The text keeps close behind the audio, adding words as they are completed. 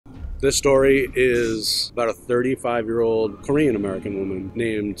This story is about a 35-year-old Korean-American woman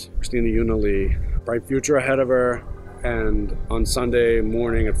named Christina Yuna Lee. Bright future ahead of her, and on Sunday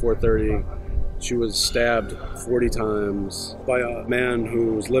morning at 4:30, she was stabbed 40 times by a man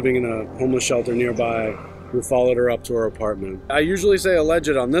who was living in a homeless shelter nearby, who followed her up to her apartment. I usually say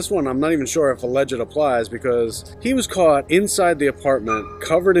alleged. On this one, I'm not even sure if alleged applies, because he was caught inside the apartment,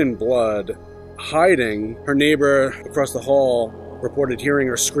 covered in blood, hiding. Her neighbor across the hall reported hearing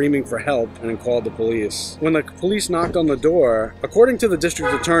her screaming for help and called the police. When the police knocked on the door, according to the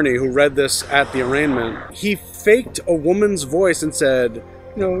district attorney who read this at the arraignment, he faked a woman's voice and said,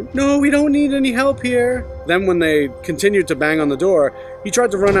 no, we don't need any help here. Then when they continued to bang on the door, he tried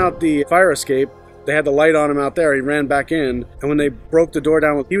to run out the fire escape. They had the light on him out there. He ran back in, and when they broke the door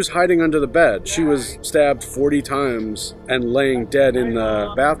down, he was hiding under the bed. She was stabbed 40 times and laying dead in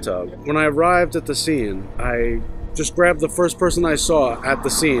the bathtub. When I arrived at the scene, I just grabbed the first person I saw at the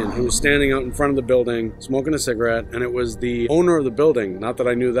scene, who was standing out in front of the building, smoking a cigarette, and it was the owner of the building. Not that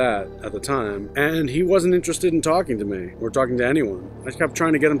I knew that at the time. And he wasn't interested in talking to me or talking to anyone. I kept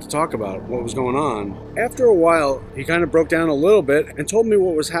trying to get him to talk about what was going on. After a while, he kind of broke down a little bit and told me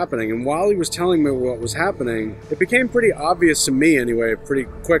what was happening. And while he was telling me what was happening, it became pretty obvious to me anyway, pretty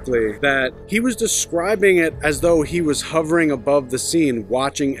quickly, that he was describing it as though he was hovering above the scene,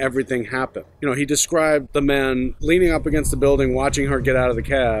 watching everything happen. He described the man leaning up against the building, watching her get out of the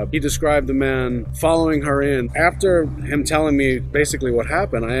cab. He described the man following her in. After him telling me basically what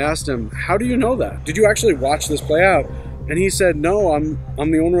happened, I asked him, how do you know that? Did you actually watch this play out? And he said, no, I'm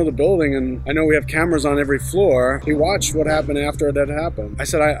the owner of the building, and I know we have cameras on every floor. He watched what happened after that happened. I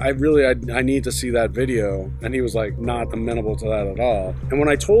said, I need to see that video. And he was like, not amenable to that at all. And when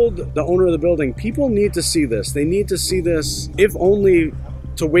I told the owner of the building, people need to see this. They need to see this, if only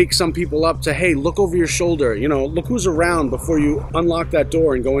to wake some people up to, hey, look over your shoulder, look who's around before you unlock that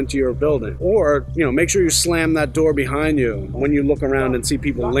door and go into your building. Or, make sure you slam that door behind you when you look around and see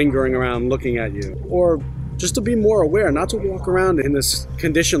people lingering around looking at you. Or just to be more aware, not to walk around in this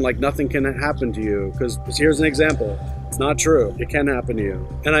condition like nothing can happen to you. Because here's an example. It's not true. It can happen to you.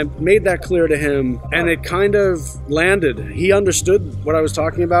 And I made that clear to him, and it kind of landed. He understood what I was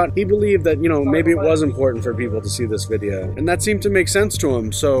talking about. He believed that, maybe it was important for people to see this video. And that seemed to make sense to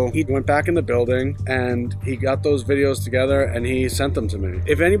him. So he went back in the building, and he got those videos together, and he sent them to me.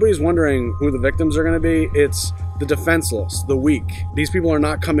 If anybody's wondering who the victims are going to be, it's the defenseless, the weak. These people are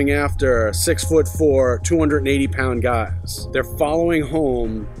not coming after 6'4", 280-pound guys. They're following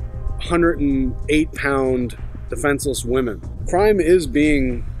home 108-pound defenseless women. Crime is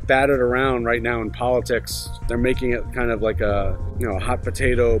being battered around right now in politics. They're making it kind of like a hot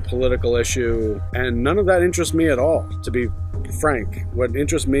potato political issue, and none of that interests me at all, to be frank. What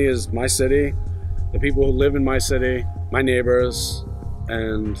interests me is my city, the people who live in my city, my neighbors,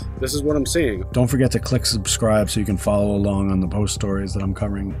 and this is what I'm seeing. Don't forget to click subscribe so you can follow along on the post stories that I'm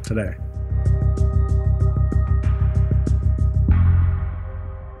covering today.